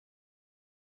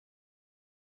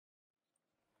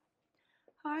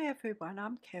Hi everyone,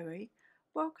 I'm Kerri.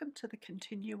 Welcome to the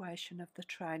continuation of the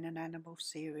Train an Animal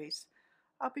series.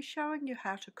 I'll be showing you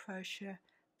how to crochet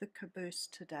the caboose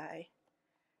today.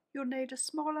 You'll need a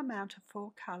small amount of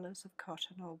 4 colours of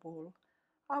cotton or wool.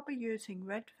 I'll be using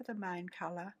red for the main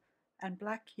colour and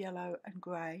black, yellow and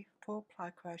grey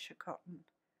 4-ply crochet cotton.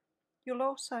 You'll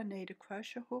also need a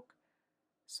crochet hook,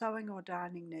 sewing or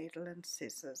darning needle and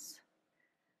scissors.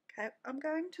 Okay, I'm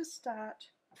going to start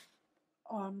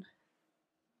on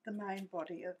the main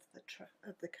body of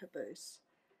the caboose.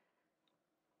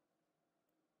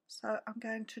 So I'm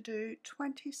going to do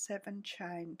 27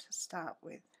 chain to start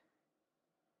with.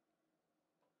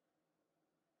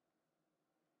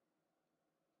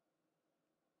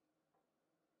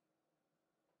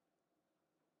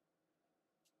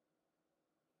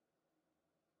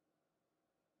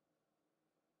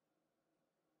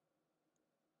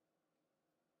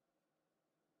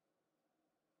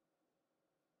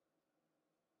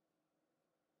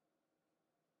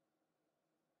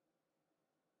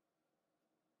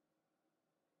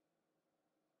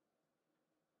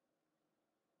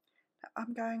 Now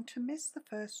I'm going to miss the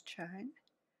first chain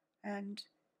and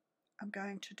I'm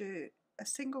going to do a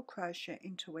single crochet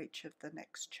into each of the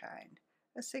next chain.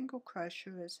 A single crochet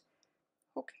is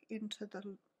hook into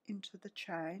the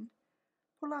chain,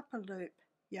 pull up a loop,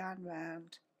 yarn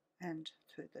round and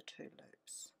through the 2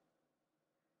 loops.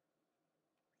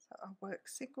 So I'll work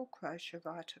single crochet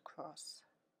right across.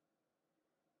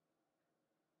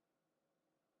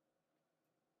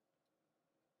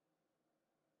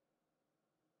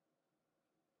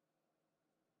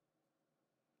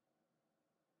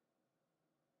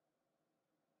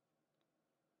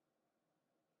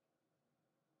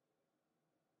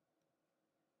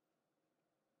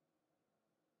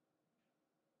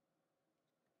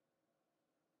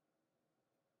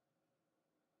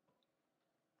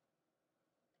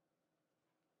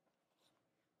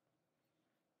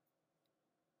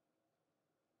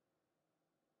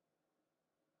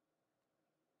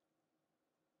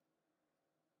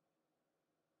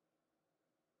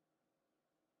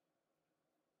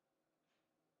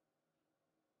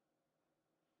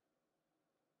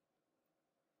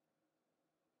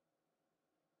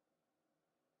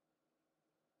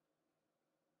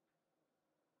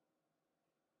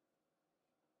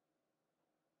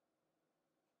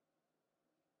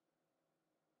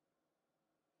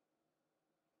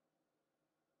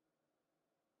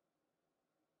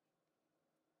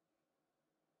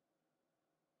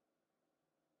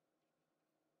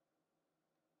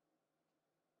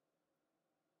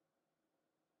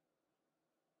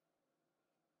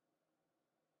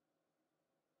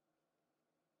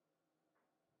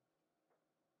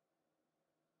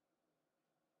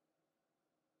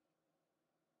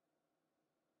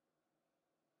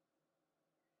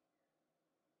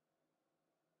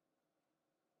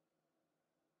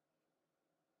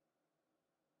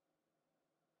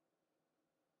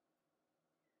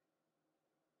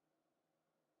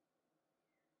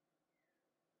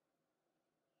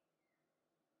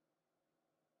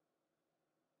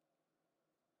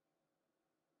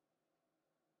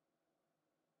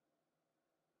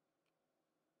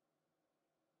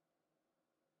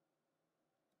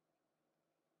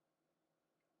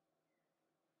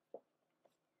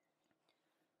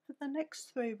 For the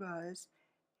next 3 rows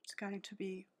it's going to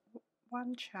be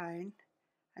 1 chain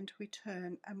and we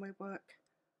turn and we work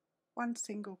 1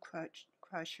 single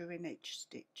crochet in each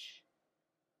stitch.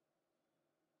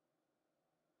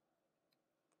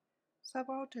 So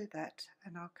I'll do that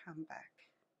and I'll come back.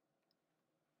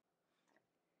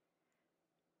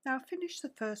 Now I've finished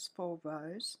the first 4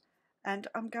 rows and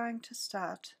I'm going to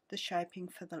start the shaping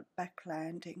for the back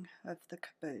landing of the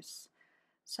caboose.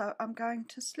 So I'm going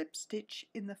to slip stitch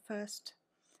in the first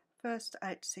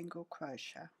 8 single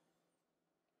crochet.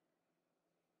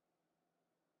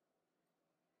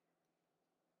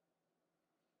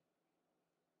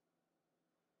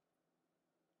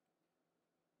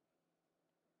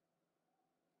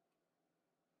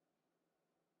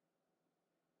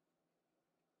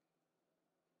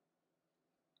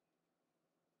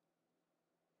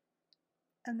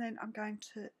 And then I'm going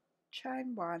to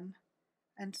chain 1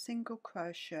 and single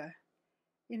crochet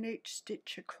in each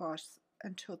stitch across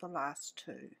until the last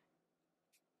 2.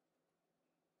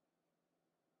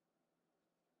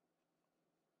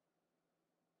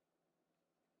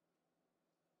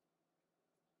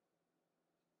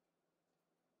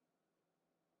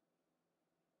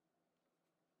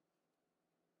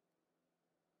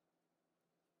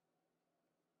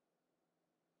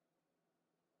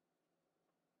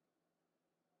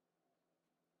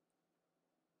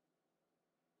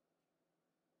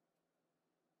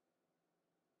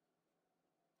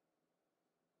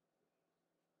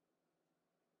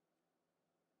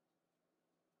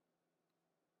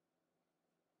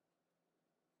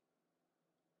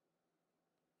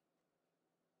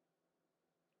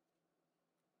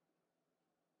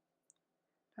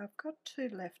 I've got 2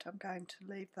 left. I'm going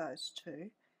to leave those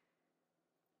 2,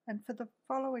 and for the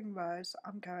following rows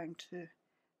I'm going to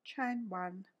chain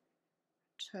 1,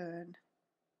 turn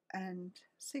and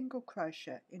single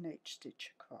crochet in each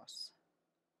stitch across.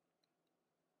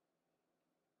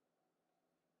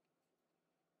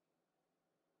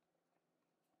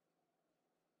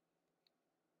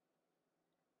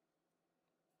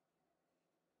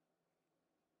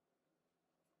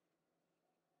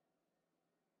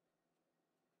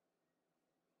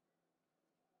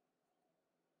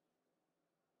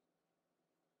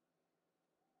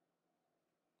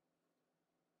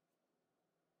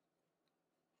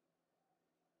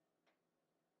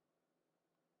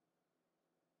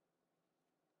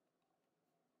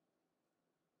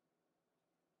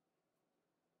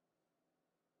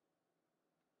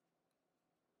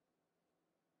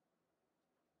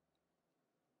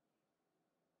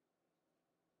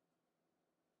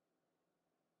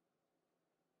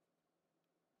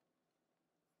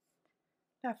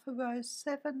 Now for rows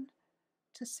 7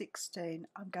 to 16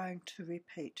 I'm going to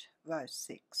repeat row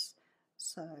 6.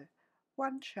 So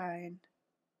 1 chain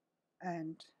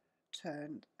and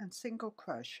turn and single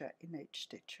crochet in each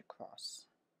stitch across.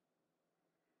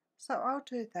 So I'll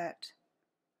do that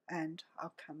and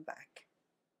I'll come back.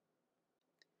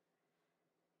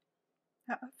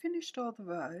 Now I've finished all the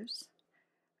rows.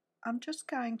 I'm just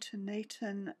going to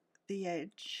neaten the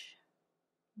edge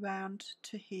round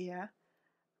to here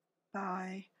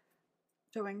by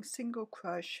doing single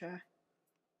crochet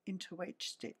into each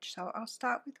stitch. So I'll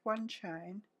start with 1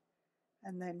 chain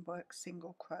and then work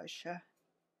single crochet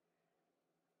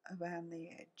around the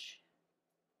edge.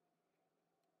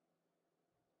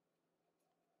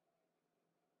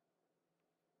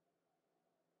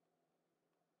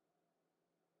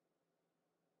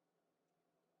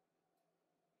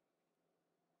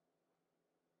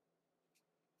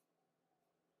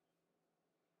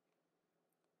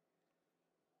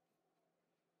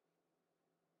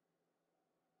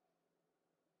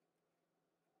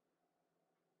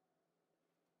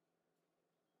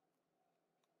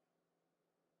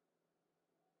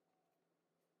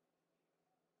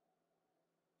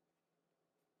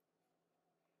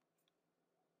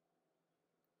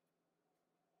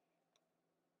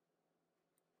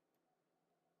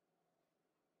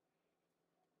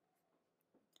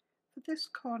 For this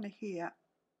corner here,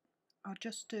 I'll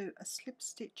just do a slip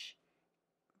stitch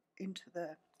into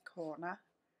the corner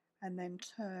and then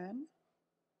turn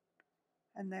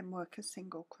and then work a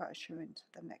single crochet into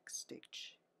the next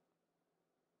stitch.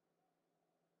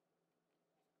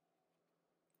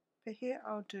 For here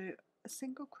I'll do a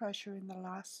single crochet in the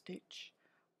last stitch,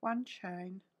 1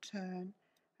 chain, turn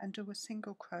and do a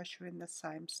single crochet in the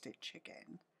same stitch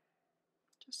again,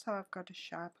 just so I've got a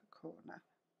sharper corner.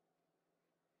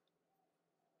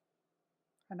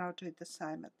 And I'll do the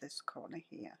same at this corner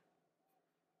here.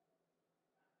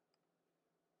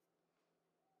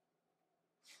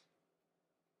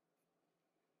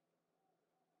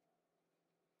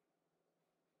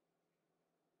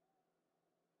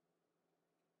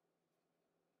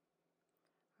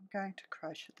 I'm going to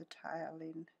crochet the tail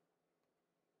in.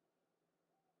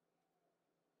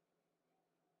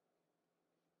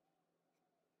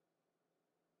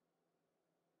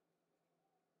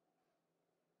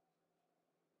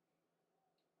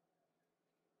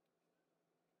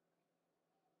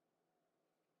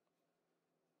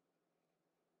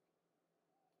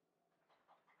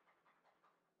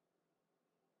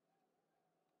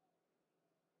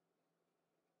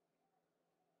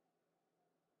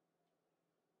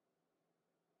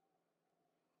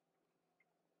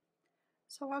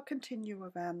 So I'll continue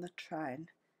around the train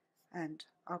and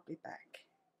I'll be back.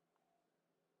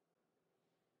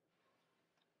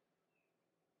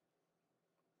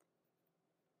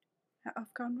 Now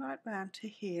I've gone right round to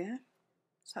here,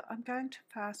 so I'm going to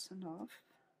fasten off.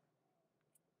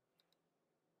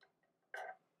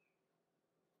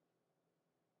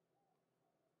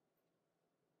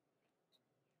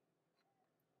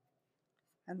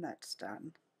 And that's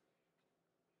done.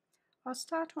 I'll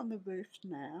start on the roof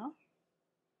now.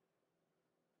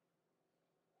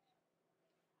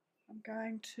 I'm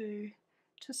going to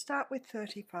start with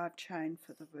 35 chain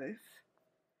for the roof.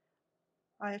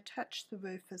 I attach the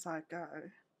roof as I go.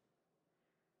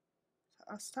 So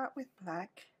I'll start with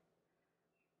black.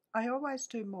 I always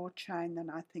do more chain than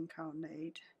I think I'll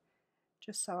need,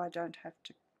 just so I don't have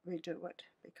to redo it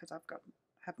because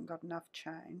haven't got enough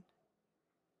chain.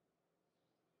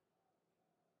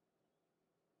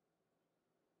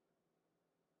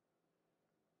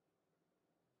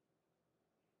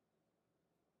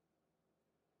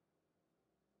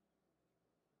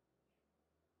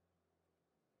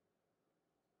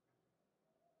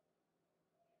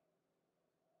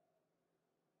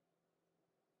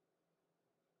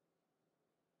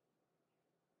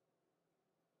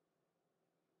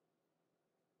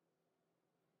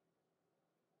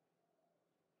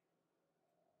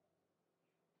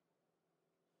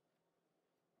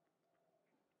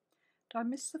 Don't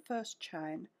miss the first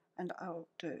chain, and I'll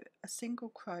do a single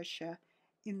crochet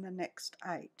in the next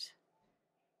 8.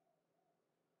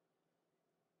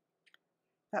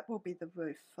 That will be the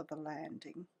roof for the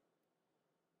landing.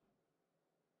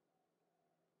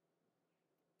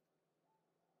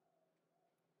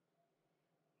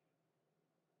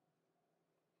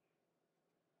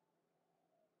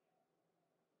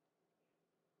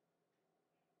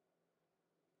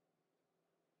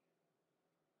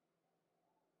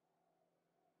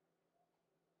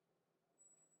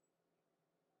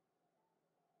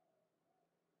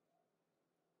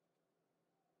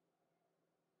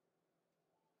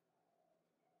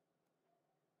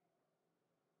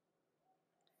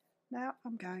 Now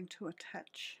I'm going to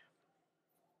attach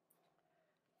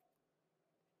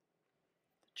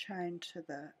the chain to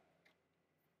the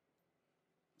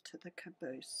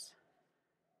caboose.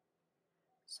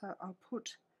 So I'll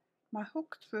put my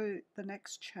hook through the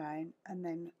next chain and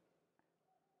then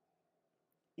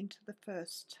into the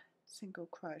first single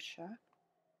crochet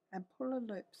and pull a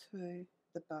loop through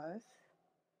the both,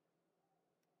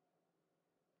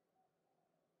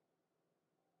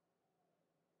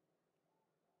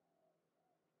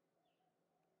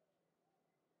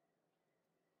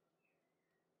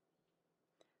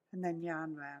 and then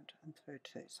yarn round and through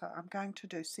 2. So I'm going to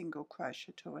do single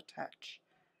crochet to attach.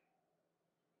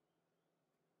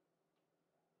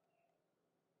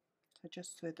 So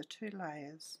just through the 2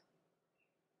 layers.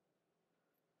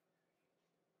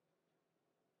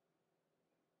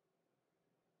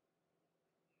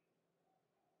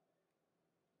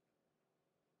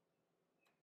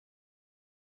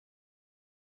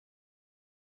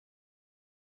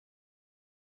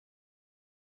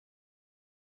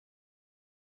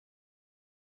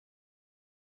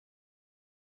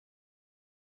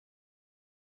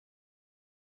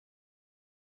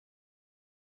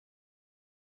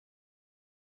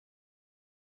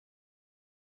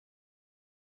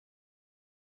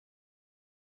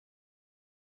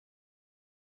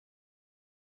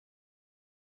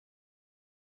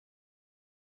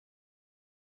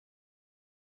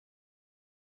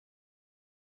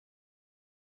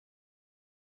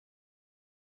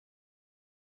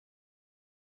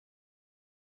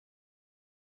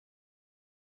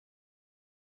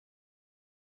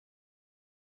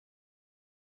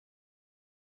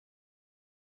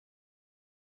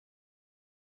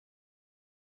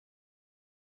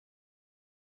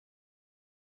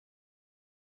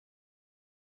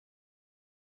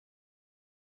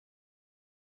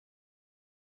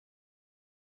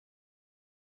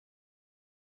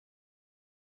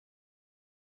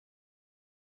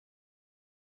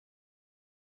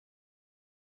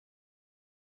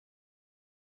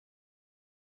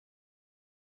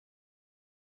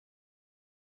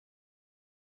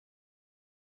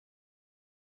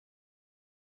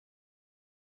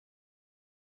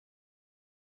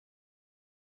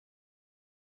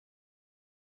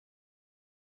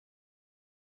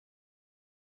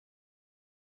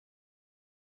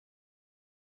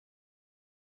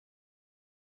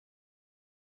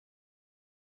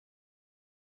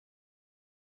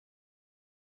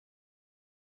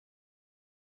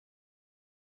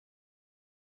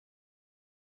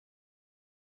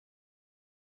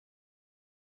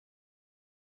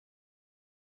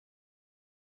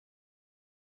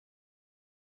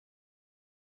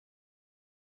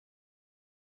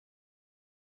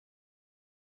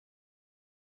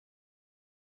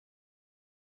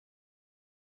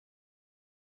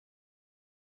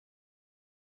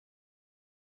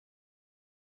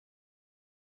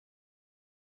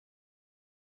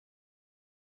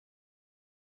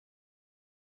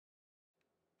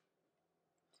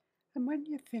 And when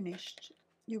you're finished,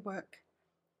 you work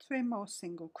 3 more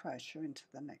single crochet into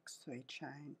the next 3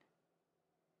 chain.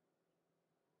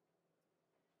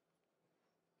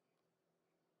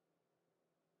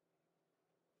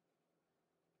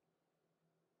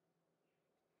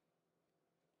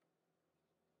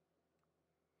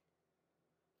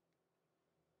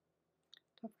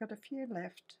 I've got a few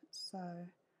left, so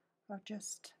I'll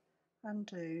just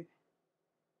undo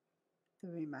the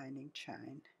remaining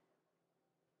chain.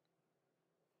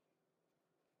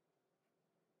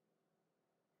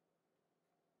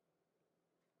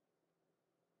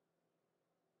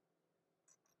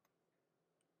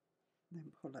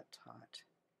 Then pull it tight.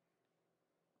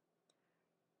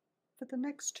 For the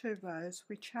next 2 rows,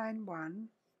 we chain 1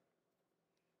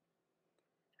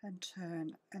 and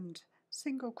turn and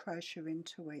single crochet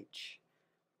into each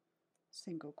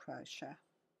single crochet.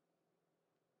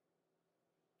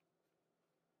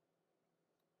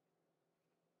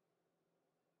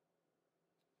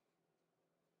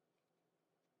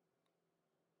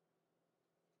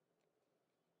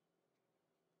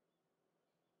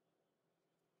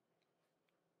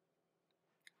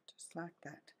 just like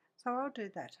that. So I'll do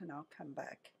that and I'll come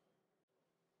back.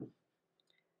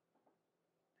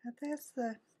 Now there's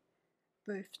the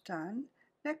roof done.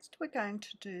 Next we're going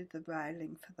to do the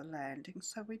railing for the landing.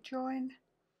 So we join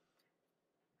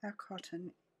our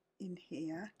cotton in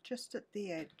here, just at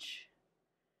the edge,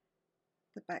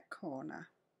 the back corner.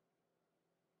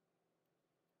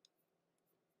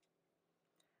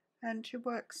 And you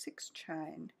work 6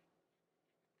 chain.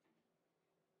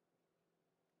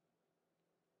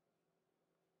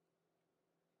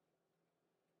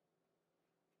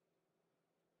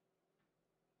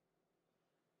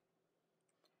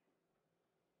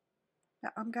 Now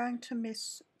I'm going to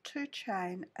miss 2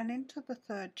 chain, and into the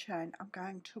 3rd chain I'm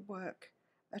going to work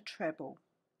a treble.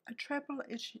 A treble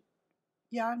is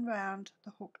yarn round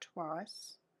the hook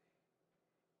twice,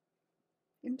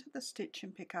 into the stitch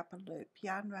and pick up a loop,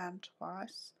 yarn round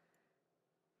twice,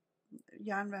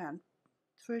 yarn round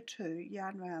through 2,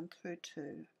 yarn round through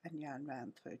 2 and yarn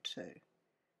round through 2.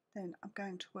 Then I'm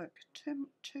going to work 2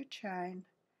 chain,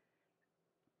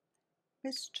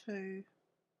 miss 2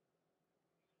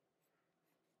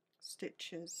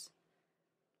 stitches,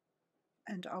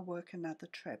 and I'll work another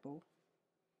treble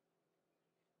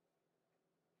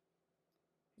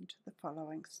into the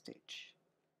following stitch,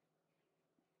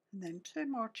 and then 2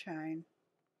 more chain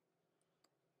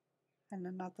and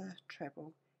another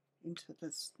treble into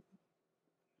this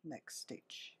next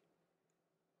stitch.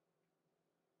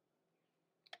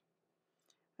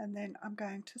 And then I'm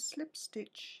going to slip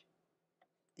stitch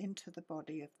into the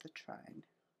body of the train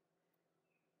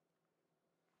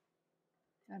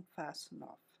and fasten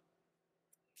off.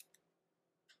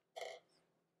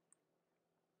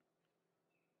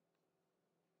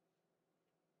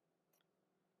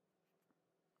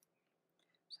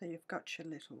 So you've got your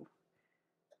little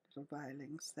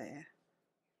railings there,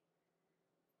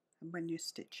 and when you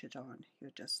stitch it on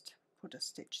you just put a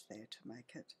stitch there to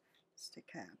make it stick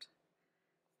out.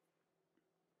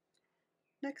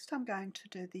 Next I'm going to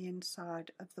do the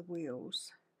inside of the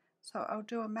wheels. So I'll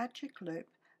do a magic loop.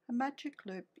 A magic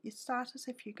loop, you start as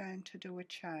if you're going to do a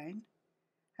chain,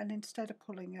 and instead of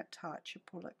pulling it tight you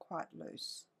pull it quite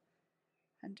loose.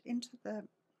 And into the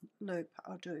loop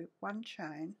I'll do 1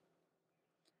 chain,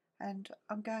 and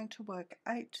I'm going to work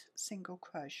 8 single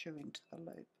crochet into the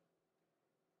loop.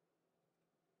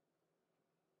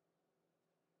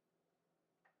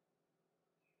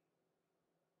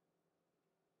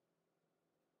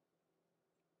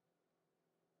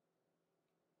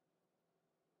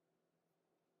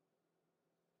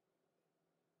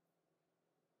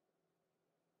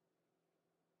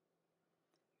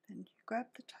 Then you grab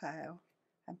the tail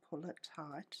and pull it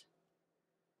tight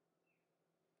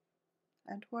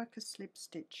and work a slip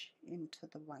stitch into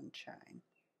the 1 chain,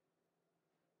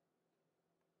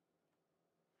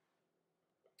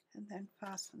 and then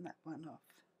fasten that one off.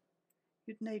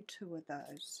 You'd need 2 of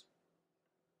those.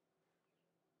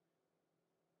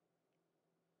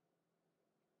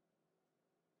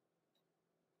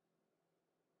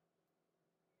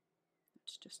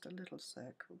 It's just a little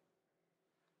circle.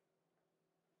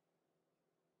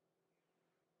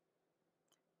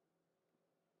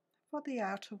 For the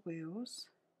outer wheels,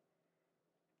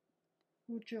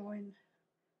 we'll join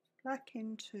back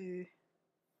into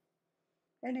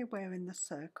anywhere in the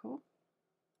circle,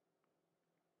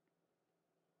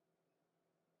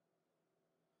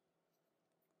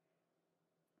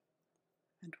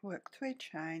 and work 3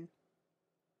 chain,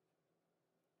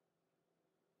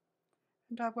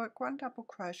 and I work 1 double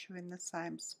crochet in the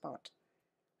same spot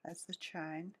as the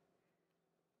chain,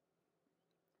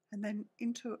 and then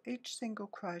into each single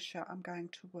crochet I'm going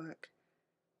to work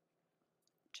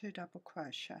 2 double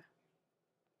crochet.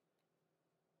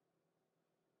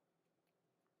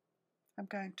 I'm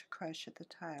going to crochet the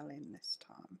tail in this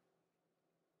time.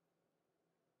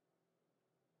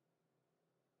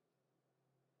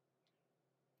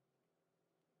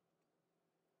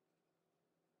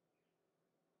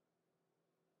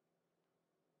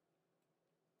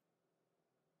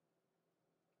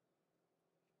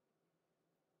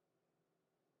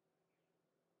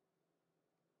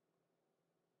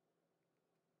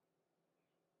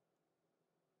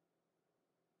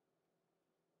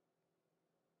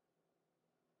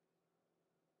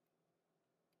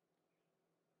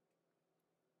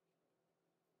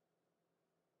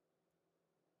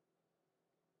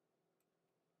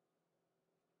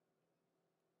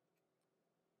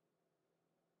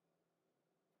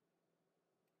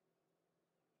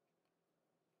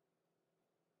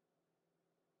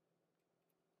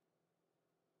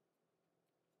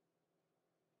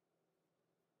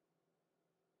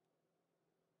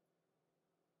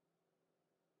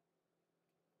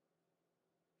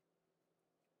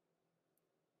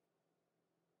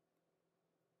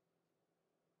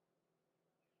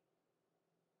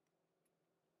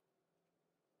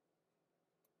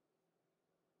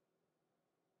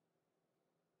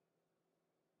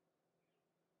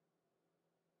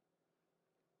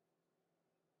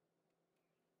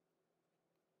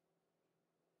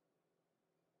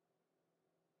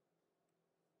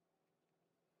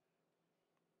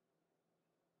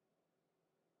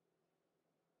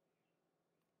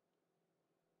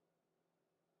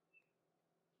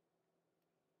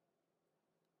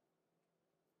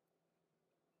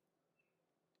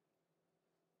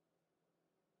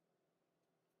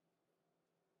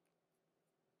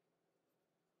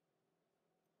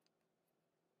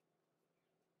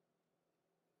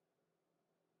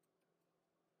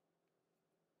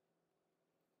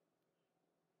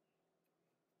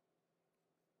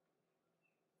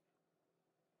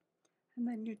 and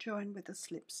then you join with a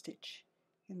slip stitch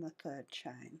in the third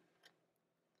chain.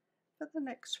 For the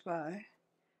next row,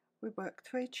 we work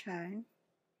 3 chain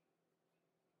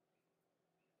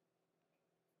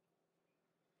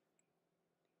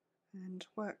and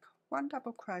work 1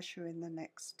 double crochet in the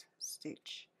next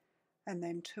stitch and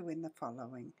then 2 in the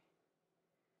following.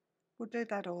 We'll do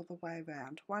that all the way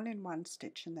around, 1 in one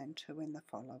stitch and then 2 in the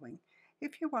following.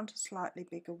 If you want a slightly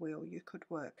bigger wheel, you could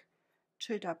work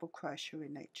 2 double crochet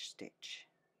in each stitch.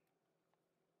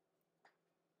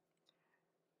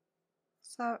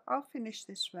 So I'll finish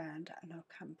this round and I'll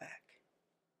come back.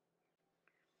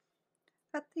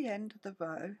 At the end of the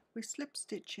row, we slip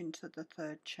stitch into the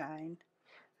third chain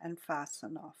and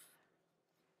fasten off.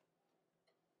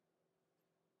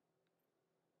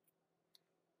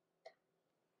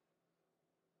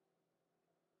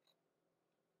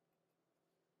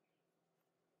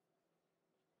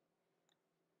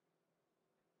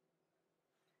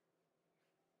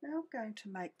 Now I'm going to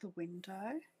make the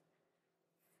window.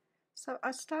 So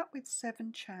I start with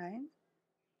 7 chain,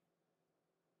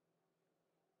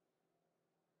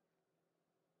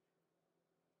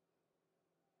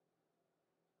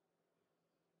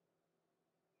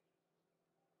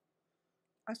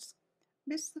 I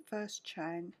miss the first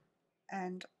chain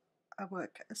and I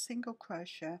work a single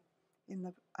crochet in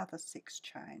the other 6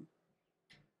 chain.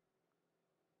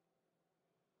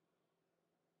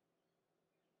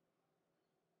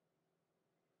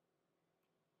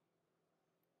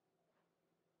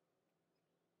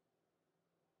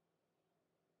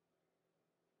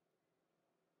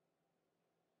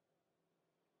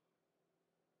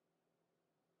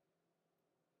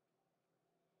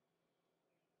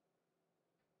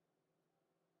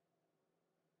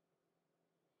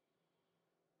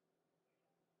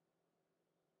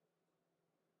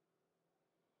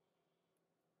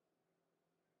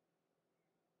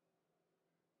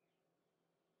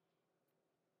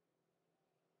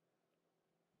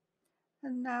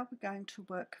 And now we're going to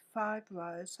work 5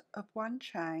 rows of 1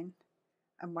 chain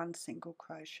and 1 single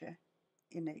crochet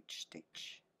in each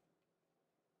stitch.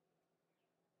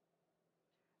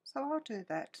 So I'll do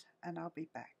that and I'll be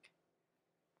back.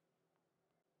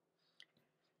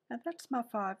 Now that's my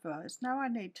 5 rows. Now I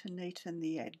need to neaten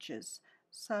the edges.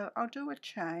 So I'll do a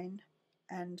chain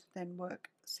and then work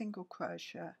single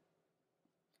crochet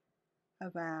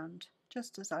around,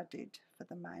 just as I did for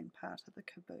the main part of the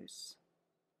caboose.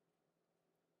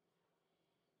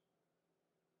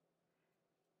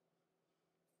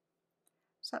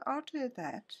 So I'll do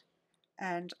that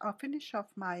and I'll finish off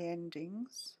my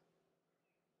endings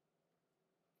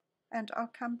and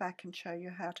I'll come back and show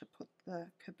you how to put the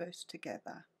caboose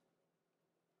together.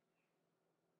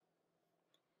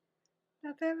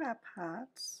 Now there are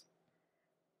parts.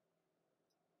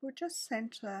 We'll just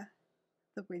centre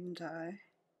the window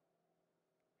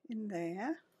in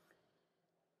there.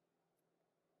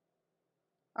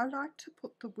 I like to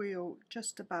put the wheel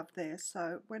just above there,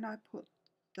 so when I put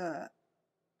the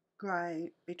grey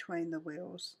between the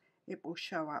wheels it will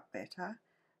show up better.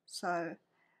 So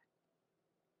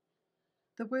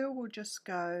the wheel will just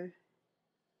go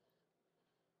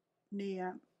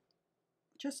near,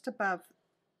 just above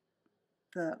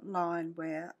the line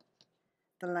where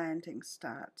the landing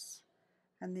starts,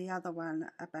 and the other one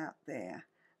about there.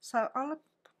 So I'll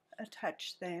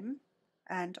attach them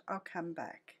and I'll come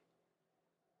back.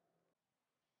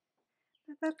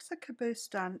 Now that's the caboose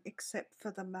done except for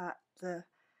the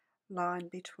line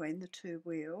between the 2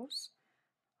 wheels.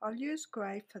 I'll use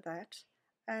grey for that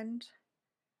and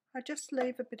I just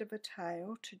leave a bit of a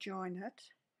tail to join it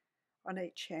on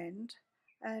each end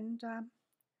and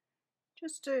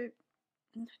just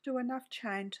do enough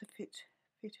chain to fit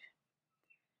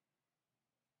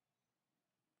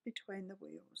between the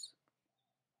wheels.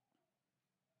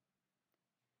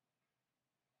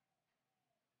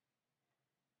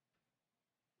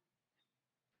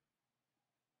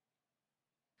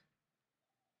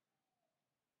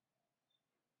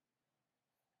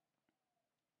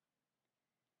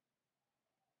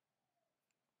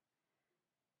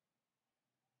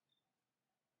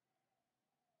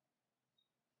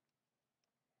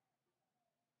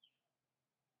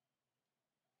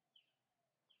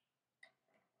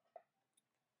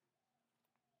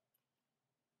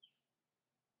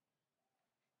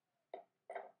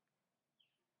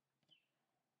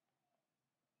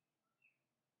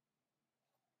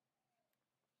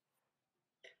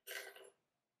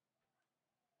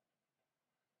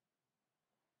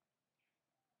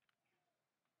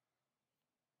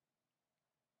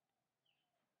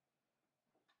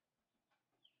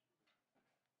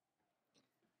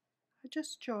 I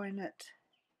just join it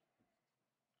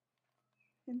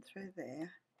in through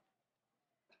there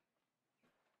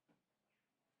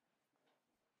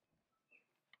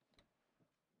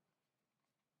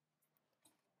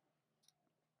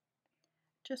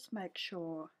just make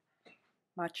sure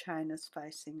my chain is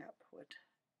facing upward.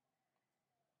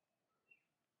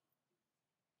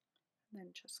 And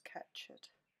then just catch it.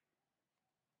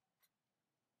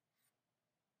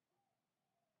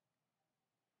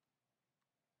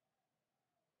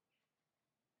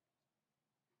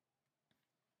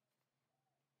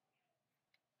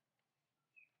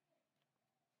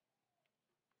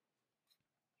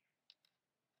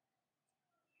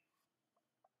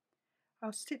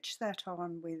 I'll stitch that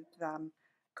on with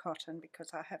cotton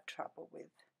because I have trouble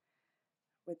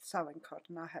with sewing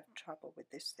cotton. I have trouble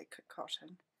with this thicker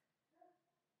cotton.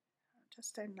 I'll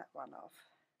just end that one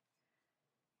off.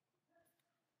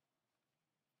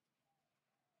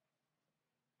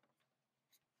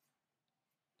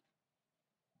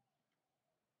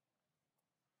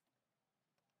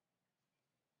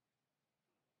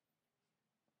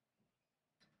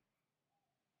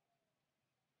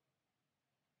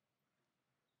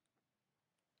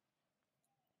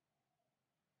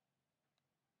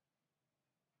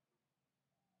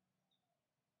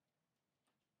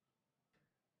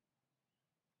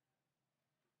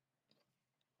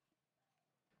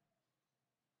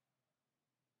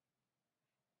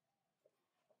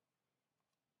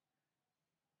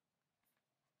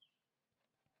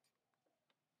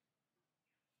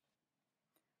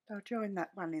 I'll join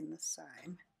that one in the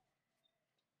same.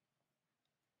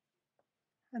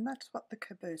 And that's what the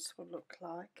caboose will look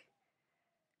like.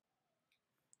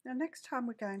 Now next time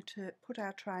we're going to put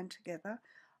our train together,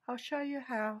 I'll show you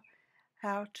how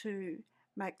to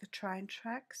make the train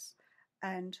tracks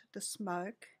and the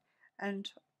smoke, and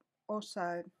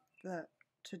also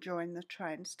to join the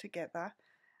trains together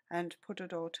and put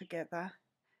it all together.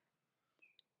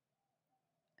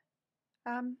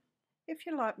 If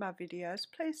you like my videos,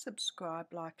 please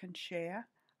subscribe, like and share.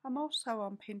 I'm also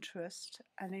on Pinterest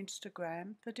and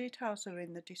Instagram. The details are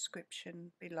in the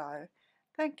description below.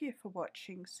 Thank you for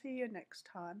watching. See you next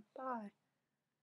time. Bye.